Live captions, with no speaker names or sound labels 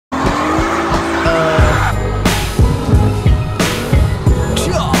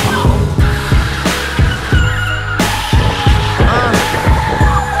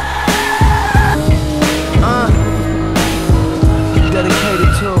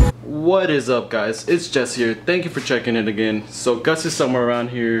What is up, guys? It's Jess here. Thank you for checking in again. So Gus is somewhere around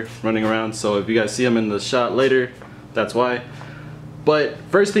here running around, so if you guys see him in the shot later, that's why. But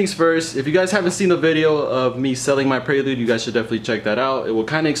first things first, if you guys haven't seen the video of me selling my Prelude, you guys should definitely check that out. It will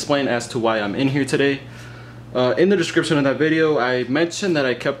kind of explain as to why I'm in here today. In the description of that video, I mentioned that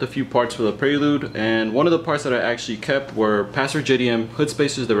I kept a few parts for the Prelude, and one of the parts that I actually kept were Passer JDM hood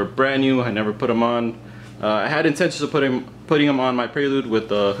spacers. They were brand new. I never put them on. I had intentions of putting them on my Prelude with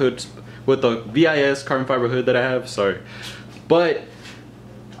the hood, with the VIS carbon fiber hood that I have. Sorry, but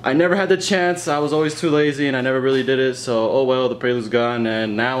I never had the chance. I was always too lazy and I never really did it. So oh well, the Prelude's gone,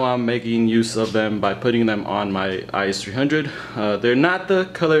 and now I'm making use of them by putting them on my Is300. They're not the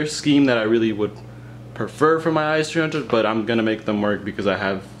color scheme that I really would prefer for my Is300, but I'm gonna make them work because I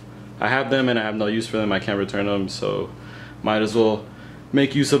have them and I have no use for them. I can't return them, so might as well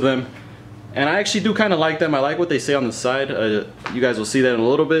make use of them. And I actually do kind of like them. I like what they say on the side. You guys will see that in a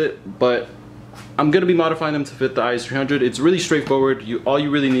little bit, but I'm gonna be modifying them to fit the Is300. It's really straightforward. All you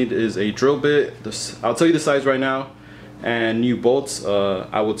really need is a drill bit. I'll tell you the size right now, and new bolts.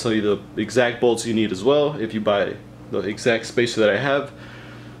 I will tell you the exact bolts you need as well if you buy the exact spacer that I have.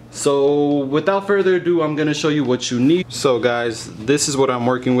 So without further ado, I'm gonna show you what you need. So guys, this is what I'm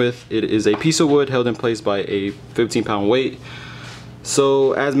working with. It is a piece of wood held in place by a 15-pound weight.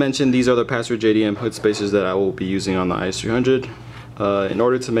 So as mentioned, these are the Passer JDM hood spacers that I will be using on the Is300. In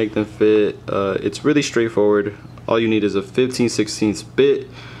order to make them fit, it's really straightforward. All you need is a 15/16 bit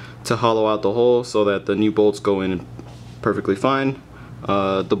to hollow out the hole so that the new bolts go in perfectly fine.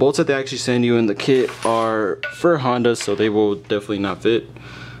 The bolts that they actually send you in the kit are for Honda, so they will definitely not fit.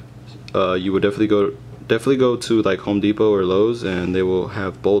 You would definitely go to like Home Depot or Lowe's, and they will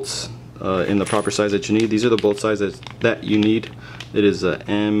have bolts in the proper size that you need. These are the bolt sizes that you need. It is a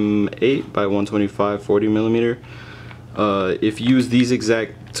M8 by 125 40mm. If you use these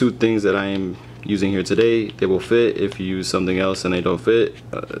exact two things that I am using here today, they will fit. If you use something else and they don't fit,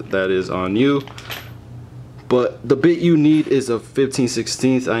 that is on you. But the bit you need is a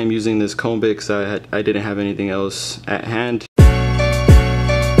 15/16. I am using this cone bit because I didn't have anything else at hand.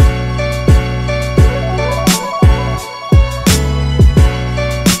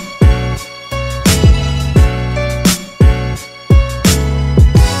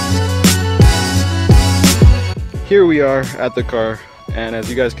 Here we are at the car, and as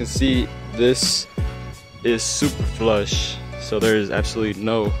you guys can see, this is super flush, so there is absolutely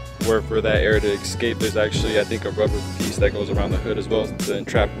nowhere for that air to escape. There's actually, I think, a rubber piece that goes around the hood as well to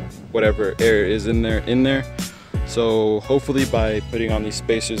entrap whatever air is in there. So hopefully by putting on these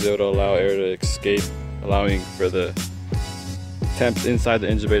spacers, it will allow air to escape, allowing for the temps inside the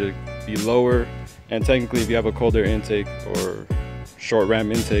engine bay to be lower. And technically, if you have a cold air intake or short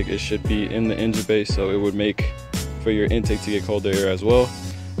ram intake, it should be in the engine bay, so it would make for your intake to get cold air as well,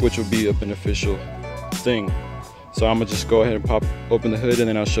 which would be a beneficial thing. So I'm gonna just go ahead and pop open the hood, and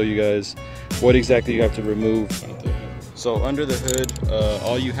then I'll show you guys what exactly you have to remove. So under the hood,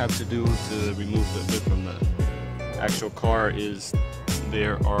 all you have to do to remove the hood from the actual car is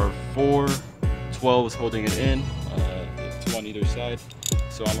there are 4 12s holding it in, 2 on either side.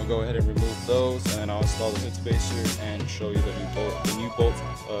 So I'm gonna go ahead and remove those, and I'll install the hood spacer and show you the new bolt. The new bolt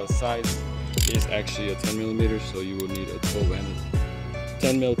size is actually a 10mm, so you will need a 12 and a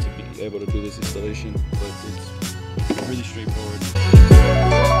 10mm to be able to do this installation, but it's really straightforward.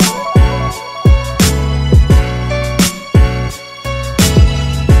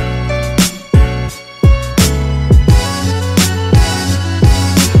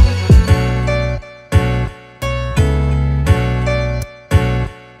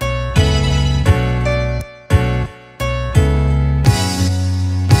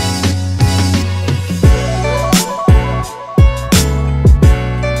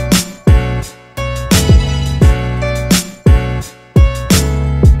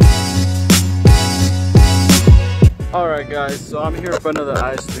 Alright guys, so I'm here in front of the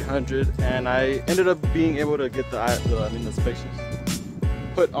Is300, and I ended up being able to get the spacers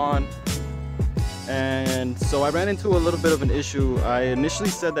put on. And so I ran into a little bit of an issue. I initially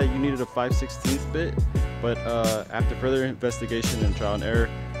said that you needed a 5/16 bit, but after further investigation and trial and error,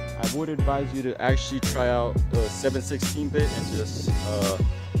 I would advise you to actually try out the 7/16 bit and just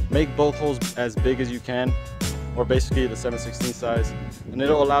make both holes as big as you can, or basically the 7/16 size, and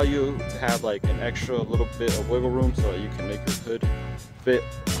it'll allow you to have like an extra little bit of wiggle room so that you can make your hood fit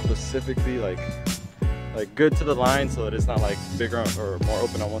specifically like good to the line, so that it's not like bigger or more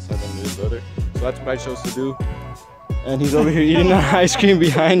open on one side than it is the other. So that's what I chose to do. And he's over here eating the ice cream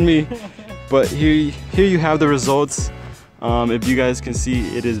behind me. But here you have the results. If you guys can see,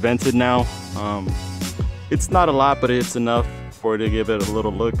 it is vented now. It's not a lot, but it's enough. for it to give it a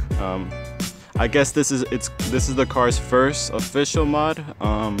little look. I guess this is the car's first official mod,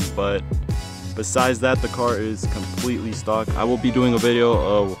 but besides that, the car is completely stock. I will be doing a video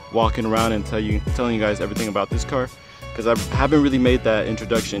of walking around and telling you guys everything about this car, because I haven't really made that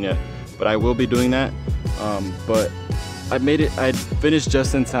introduction yet, but I will be doing that. But I finished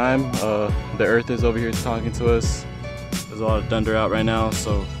just in time. The earth is over here talking to us. There's a lot of thunder out right now,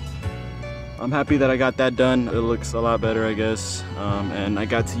 so I'm happy that I got that done. It looks a lot better, I guess. And I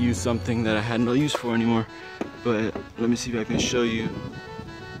got to use something that I had no use for anymore. But let me see if I can show you.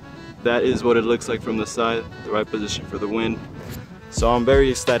 That is what it looks like from the side, the right position for the wind. So I'm very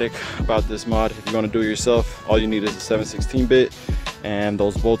ecstatic about this mod. If you're gonna do it yourself, all you need is a 7/16-bit and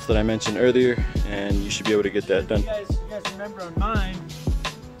those bolts that I mentioned earlier, and you should be able to get that done. You guys remember on mine,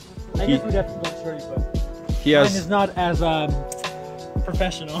 I guess we'd have to go show you, but mine is not as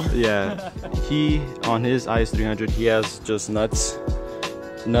professional. Yeah, on his IS300, he has just nuts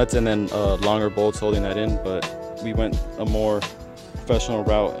and then longer bolts holding that in, but we went a more professional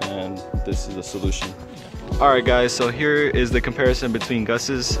route, and this is the solution. Alright guys, so here is the comparison between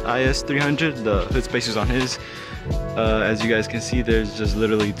Gus's IS300, the hood spacers on his. As you guys can see, there's just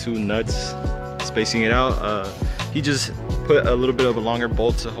literally 2 nuts spacing it out. He just put a little bit of a longer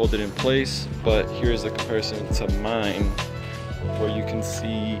bolt to hold it in place, but here's the comparison to mine, where you can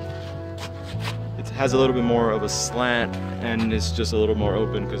see it has a little bit more of a slant and it's just a little more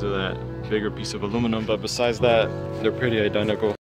open because of that bigger piece of aluminum. But besides that, they're pretty identical.